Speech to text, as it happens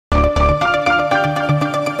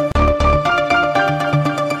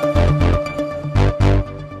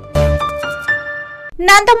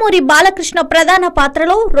నందమూరి బాలకృష్ణ ప్రధాన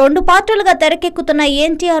పాత్రలో 2 పార్టులుగా తెరకెక్కుతున్న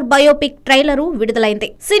NTR బయోపిక్ ట్రైలర్ విడుదలైంది.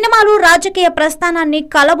 సినిమాలు రాజకీయ ప్రస్థానాన్ని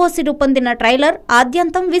కలబోసి రూపొందిన ట్రైలర్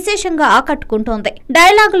ఆద్యంతం విశేషంగా ఆకట్టుకుంటోంది.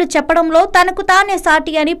 డైలాగులు చెప్పడంలో తనకు తానే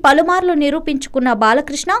సాటి అని పలుమార్లు నిరూపించుకున్న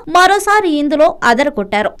బాలకృష్ణ మరోసారి ఇందులో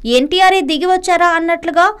అదరకొట్టారు. ఎన్టీఆరే దిగివచ్చారా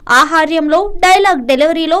అన్నట్లుగా ఆహార్యంలో డైలాగ్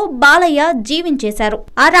డెలివరీలో బాలయ్య జీవించేశారు.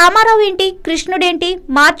 ఆ రామారావు ఏంటి, కృష్ణుడేంటి,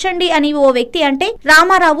 మార్చండి అని ఓ వ్యక్తి అంటే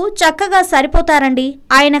రామారావు చక్కగా సరిపోతారండి,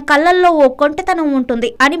 ఆయన కళ్ళల్లో ఓ కొంటెతనం ఉంటుంది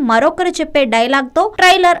అని మరొకరు చెప్పే డైలాగ్ తో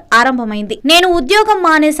ట్రైలర్ ఆరంభమైంది. నేను ఉద్యోగం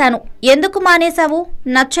మానేశాను, ఎందుకు మానేశావు,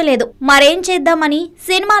 నచ్చలేదు, మరేం చేద్దామని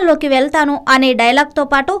సినిమాల్లోకి వెళ్తాను అనే డైలాగ్ తో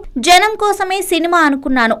పాటు జనం కోసమే సినిమా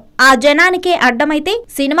అనుకున్నాను, ఆ జనానికే అడ్డమైతే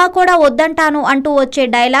సినిమా కూడా వద్దంటాను అంటూ వచ్చే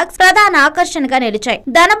డైలాగ్స్ ప్రధాన ఆకర్షణగా నిలిచాయి.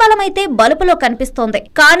 ధనబలమైతే బలుపులో కనిపిస్తోంది,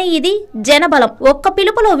 కానీ ఇది జనబలం ఒక్క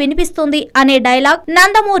పిలుపులో వినిపిస్తుంది అనే డైలాగ్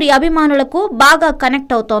నందమూరి అభిమానులకు బాగా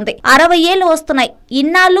కనెక్ట్ అవుతోంది. 60 ఏళ్లు వస్తున్నాయి,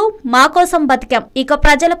 ఇన్నాళ్ళు మా కోసం బతికాం, ఇక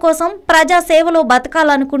ప్రజల కోసం ప్రజా సేవలో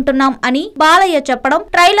బతకాలనుకుంటున్నాం అని బాలయ్య చెప్పడం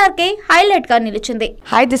ట్రైలర్ కే హైలైట్ గా నిలిచింది.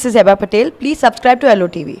 Hi, this is Eba Patel. Please subscribe to ALO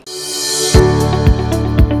TV.